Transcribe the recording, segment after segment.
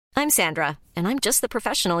I'm Sandra, and I'm just the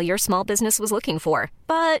professional your small business was looking for.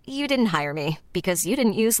 But you didn't hire me because you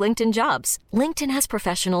didn't use LinkedIn Jobs. LinkedIn has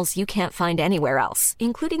professionals you can't find anywhere else,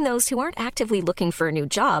 including those who aren't actively looking for a new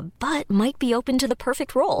job, but might be open to the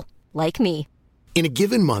perfect role, like me. In a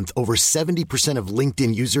given month, over 70% of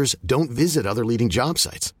LinkedIn users don't visit other leading job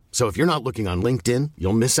sites. So if you're not looking on LinkedIn,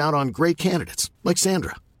 you'll miss out on great candidates like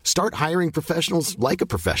Sandra. Start hiring professionals like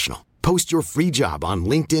a professional. Post your free job on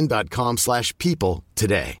linkedin.com/people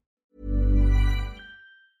today.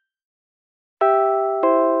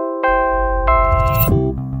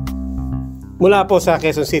 Mula po sa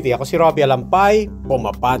Quezon City, ako si Robbie Alampay,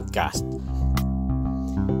 Puma Podcast.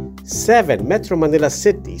 7 Metro Manila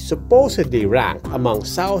cities supposedly rank among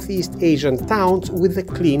Southeast Asian towns with the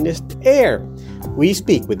cleanest air. We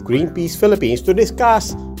speak with Greenpeace Philippines to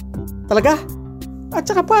discuss, talaga? At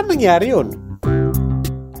saka paano nangyari yun?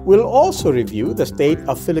 We'll also review the state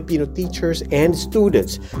of Filipino teachers and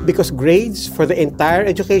students because grades for the entire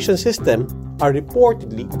education system are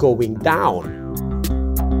reportedly going down.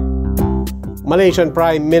 Malaysian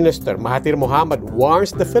Prime Minister Mahathir Mohamad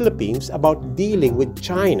warns the Philippines about dealing with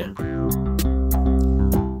China.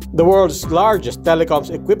 The world's largest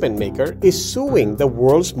telecoms equipment maker is suing the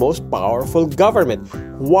world's most powerful government.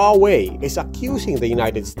 Huawei is accusing the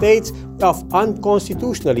United States of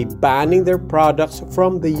unconstitutionally banning their products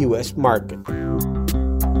from the US market.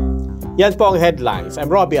 Yan po ang headlines. I'm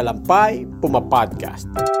Robbie Alampay, Puma Podcast.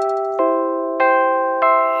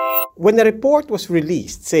 When a report was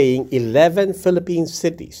released saying 11 Philippine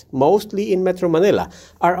cities, mostly in Metro Manila,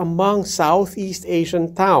 are among Southeast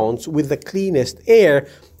Asian towns with the cleanest air,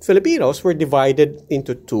 Filipinos were divided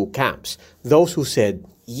into two camps. Those who said,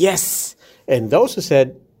 yes, and those who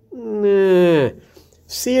said, nah.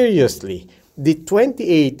 Seriously, the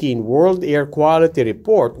 2018 World Air Quality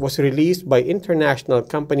Report was released by international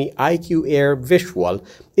company IQ Air Visual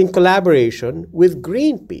in collaboration with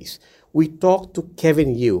Greenpeace. We talked to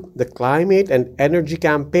Kevin Yu, the climate and energy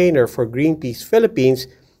campaigner for Greenpeace Philippines,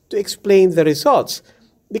 to explain the results.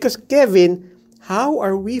 Because Kevin, how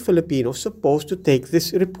are we Filipinos supposed to take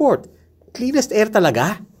this report? Cleanest air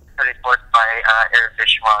talaga? A report by Air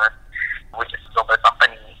Visual, which is a global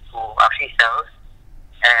company who actually sells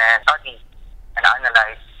and studies and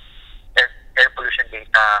analyze air pollution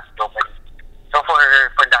data globally. So for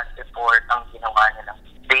that report, ang ginawa nila,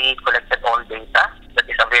 they collected all data that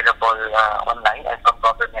is available online and from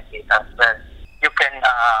government data as well. You can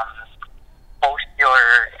post your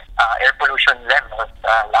air pollution levels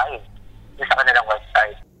live sa kanilang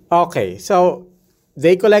website. Okay, so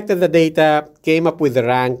they collected the data, came up with the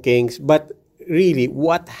rankings, but really,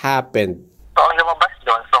 what happened? So ang lumabas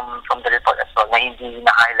doon from the report as well, na hindi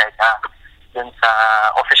na-highlight dun sa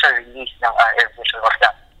official release ng Air Visual was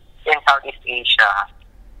that in Southeast Asia,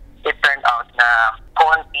 it turned out na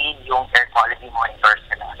konti yung air quality monitors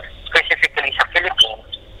nila. Specifically sa Philippines,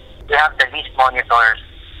 we have the least monitors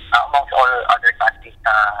amongst all other countries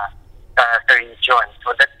sa region.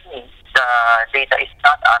 So that means the data is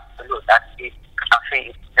not absolute.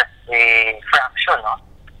 It's just a fraction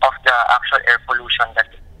of the actual air pollution that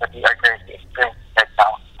we are currently experiencing right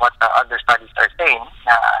now. What other studies are saying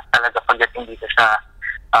na talaga pagdating dito sa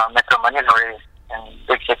Metro Manila or in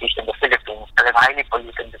big cities in the Philippines, talaga highly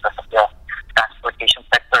polluted because of the transportation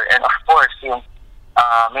sector. And of course, yung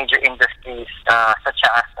major industries such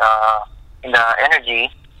as in the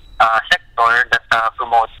energy sector that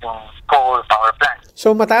promotes yung coal power plants.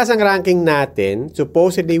 So mataas ang ranking natin.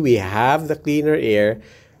 Supposedly we have the cleaner air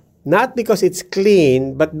not because it's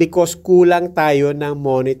clean but because kulang tayo ng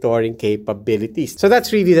monitoring capabilities. So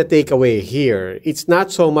that's really the takeaway here. It's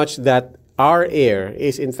not so much that our air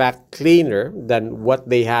is in fact cleaner than what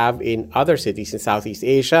they have in other cities in Southeast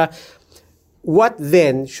Asia. What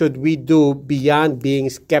then should we do beyond being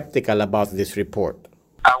skeptical about this report?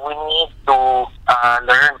 We need to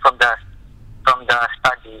learn from the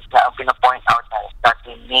studies na ang pinapoint out that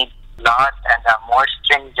we need lot and more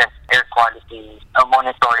stringent air quality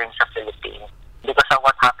monitoring sa Philippines. Because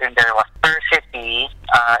what happened there was per city,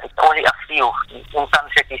 it's only a few. In some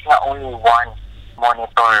cities nga only one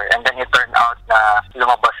monitor, and then it turned out na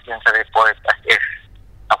lumabas din sa report as if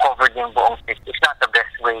covered yung buong city. It's not the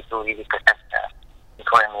best way to really present the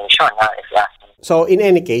information, if you ask me. So in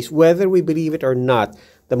any case, whether we believe it or not,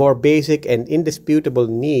 the more basic and indisputable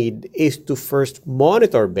need is to first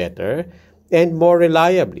monitor better and more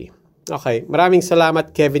reliably. Okay, maraming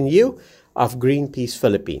salamat Kevin Yu of Greenpeace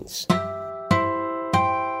Philippines.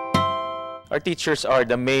 Our teachers are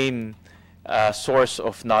the main source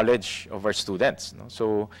of knowledge of our students. No?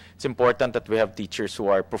 So it's important that we have teachers who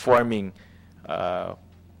are performing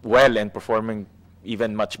well and performing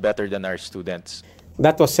even much better than our students.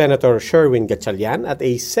 That was Senator Sherwin Gatchalian at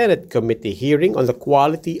a Senate committee hearing on the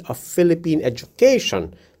quality of Philippine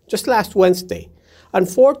education just last Wednesday.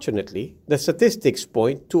 Unfortunately, the statistics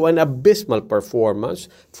point to an abysmal performance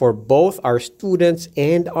for both our students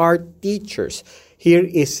and our teachers. Here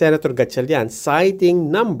is Senator Gatchalian citing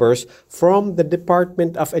numbers from the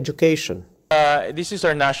Department of Education. This is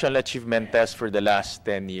our national achievement test for the last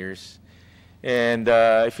 10 years. And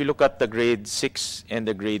if you look at the grade 6 and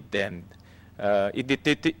the grade 10, it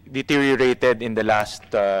deteriorated in the last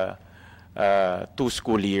 2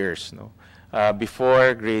 school years. No?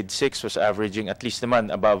 Before, grade 6 was averaging at least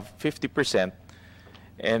naman above 50%.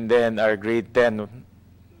 And then our grade 10,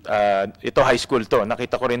 ito high school to,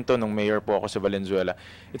 nakita ko rin to nung mayor po ako sa Valenzuela.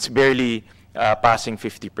 It's barely passing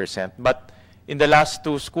 50%. But in the last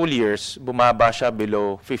 2 school years, bumaba siya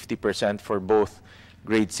below 50% for both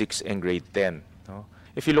grade 6 and grade 10. No?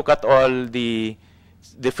 If you look at all the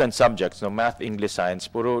different subjects, no, math, English, science,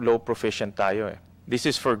 puro low proficient tayo eh. This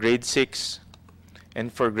is for grade 6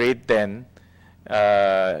 and for grade 10,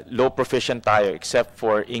 low proficient tayo except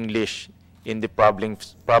for English in the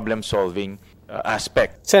problem-solving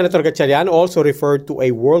aspect. Senator Gatchalian also referred to a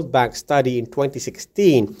World Bank study in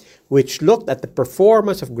 2016 which looked at the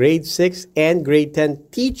performance of grade 6 and grade 10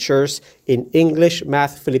 teachers in English,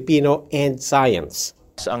 Math, Filipino, and Science.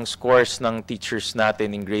 Ang scores ng teachers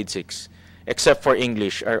natin in grade 6, except for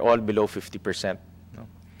English, are all below 50%. No?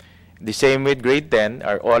 The same with grade 10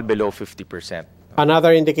 are all below 50%.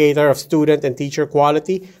 Another indicator of student and teacher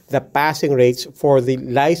quality, the passing rates for the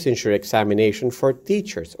licensure examination for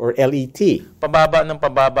teachers, or LET. Pababa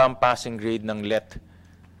ang passing grade ng LET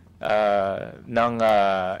ng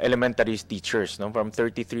elementary teachers, no? From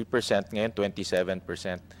 33%, ngayon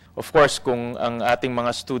 27%. Of course, kung ang ating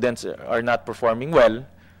mga students are not performing well,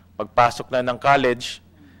 pagpasok na ng college,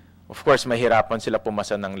 of course, mahirapan sila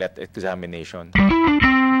pumasa ng LET examination.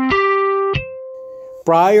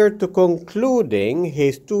 Prior to concluding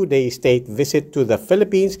his 2-day state visit to the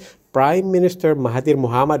Philippines, Prime Minister Mahathir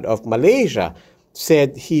Mohamad of Malaysia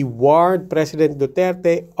said he warned President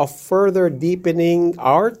Duterte of further deepening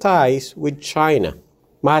our ties with China.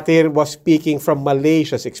 Mahathir was speaking from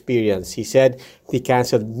Malaysia's experience. He said he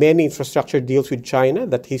canceled many infrastructure deals with China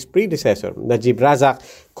that his predecessor, Najib Razak,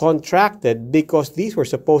 contracted because these were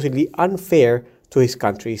supposedly unfair to his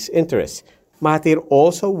country's interests. Mahathir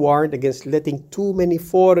also warned against letting too many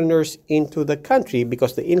foreigners into the country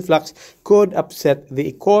because the influx could upset the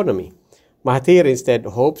economy. Mahathir instead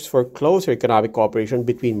hopes for closer economic cooperation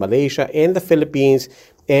between Malaysia and the Philippines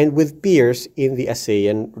and with peers in the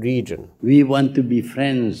ASEAN region. We want to be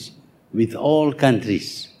friends with all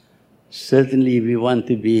countries. Certainly we want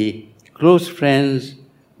to be close friends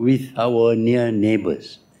with our near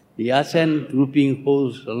neighbors. The ASEAN grouping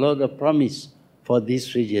holds a lot of promise for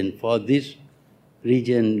this region,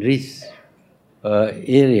 this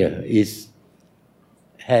area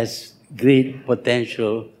has great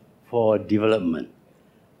potential for development.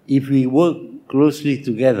 If we work closely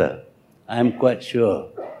together, I'm quite sure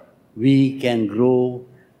we can grow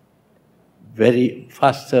very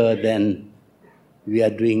faster than we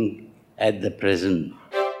are doing at the present.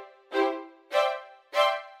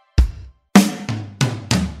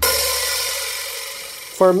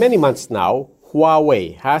 For many months now,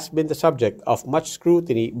 Huawei has been the subject of much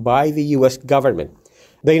scrutiny by the U.S. government.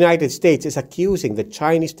 The United States is accusing the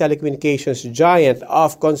Chinese telecommunications giant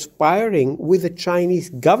of conspiring with the Chinese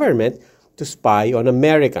government to spy on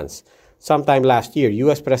Americans. Sometime last year,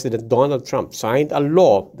 U.S. President Donald Trump signed a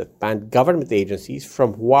law that banned government agencies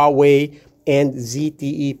from Huawei and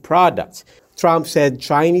ZTE products. Trump said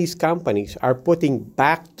Chinese companies are putting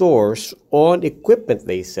backdoors on equipment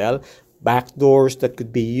they sell, backdoors that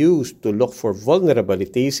could be used to look for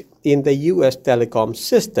vulnerabilities in the U.S. telecom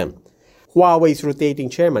system. Huawei's rotating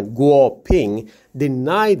chairman, Guo Ping,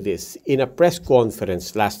 denied this in a press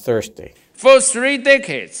conference last Thursday. For 3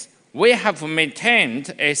 decades, we have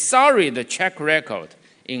maintained a solid track record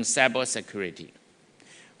in cybersecurity.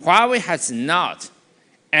 Huawei has not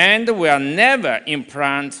and will never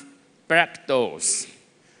implant backdoors.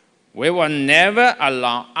 We will never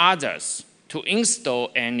allow others to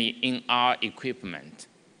install any in our equipment.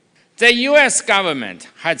 The U.S. government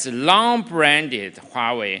has long branded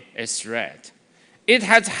Huawei a threat. It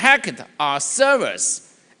has hacked our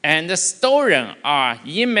servers and stolen our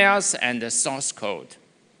emails and source code.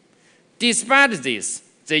 Despite this,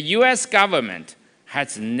 the U.S. government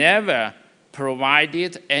has never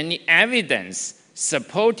provided any evidence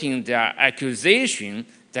supporting their accusation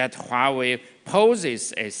that Huawei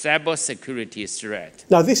poses a cybersecurity threat.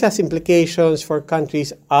 Now, this has implications for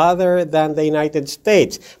countries other than the United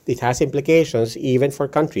States. It has implications even for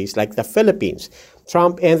countries like the Philippines.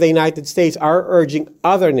 Trump and the United States are urging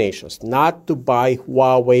other nations not to buy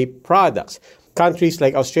Huawei products. Countries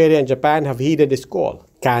like Australia and Japan have heeded this call.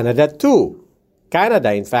 Canada too.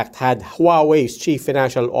 Canada, in fact, had Huawei's chief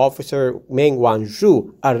financial officer Meng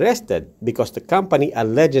Wanzhou arrested because the company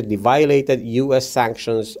allegedly violated U.S.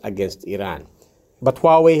 sanctions against Iran. But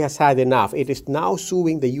Huawei has had enough. It is now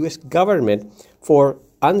suing the U.S. government for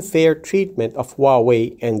unfair treatment of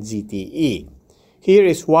Huawei and ZTE. Here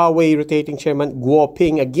is Huawei rotating chairman Guo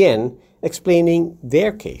Ping again explaining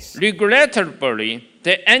their case. Regrettably,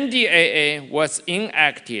 the NDAA was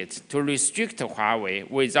enacted to restrict Huawei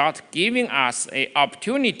without giving us an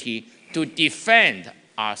opportunity to defend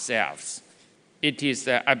ourselves. It is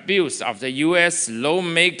the abuse of the U.S.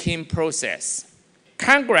 lawmaking process.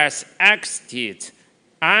 Congress acted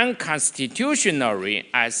unconstitutionally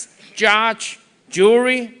as judge,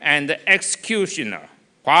 jury, and executioner.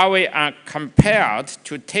 Huawei are compelled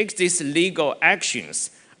to take these legal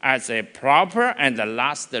actions as a proper and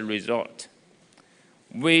last resort.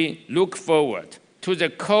 We look forward to the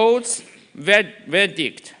court's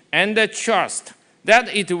verdict and trust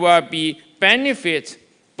that it will benefit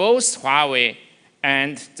both Huawei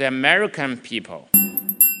and the American people.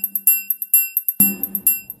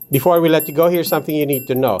 Before we let you go, here's something you need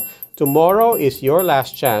to know. Tomorrow is your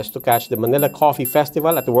last chance to catch the Manila Coffee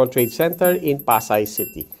Festival at the World Trade Center in Pasay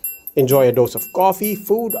City. Enjoy a dose of coffee,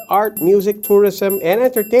 food, art, music, tourism, and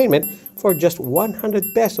entertainment for just 100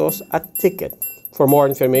 pesos a ticket. For more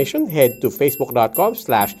information, head to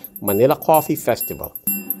facebook.com/Manila Coffee Festival.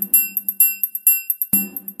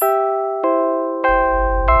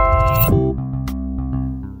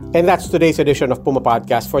 And that's today's edition of Puma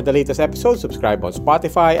Podcast. For the latest episode, subscribe on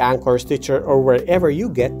Spotify, Anchor, Stitcher, or wherever you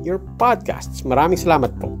get your podcasts. Maraming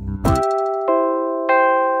salamat po.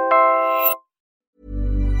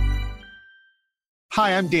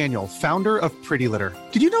 Hi, I'm Daniel, founder of Pretty Litter.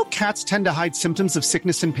 Did you know cats tend to hide symptoms of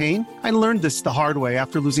sickness and pain? I learned this the hard way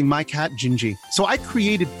after losing my cat, Gingy. So I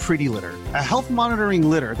created Pretty Litter, a health monitoring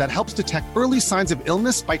litter that helps detect early signs of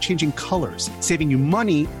illness by changing colors, saving you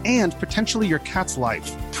money and potentially your cat's life.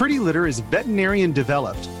 Pretty Litter is veterinarian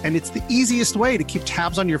developed, and it's the easiest way to keep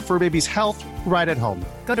tabs on your fur baby's health right at home.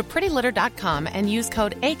 Go to prettylitter.com and use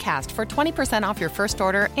code ACAST for 20% off your first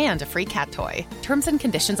order and a free cat toy. Terms and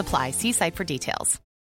conditions apply. See site for details.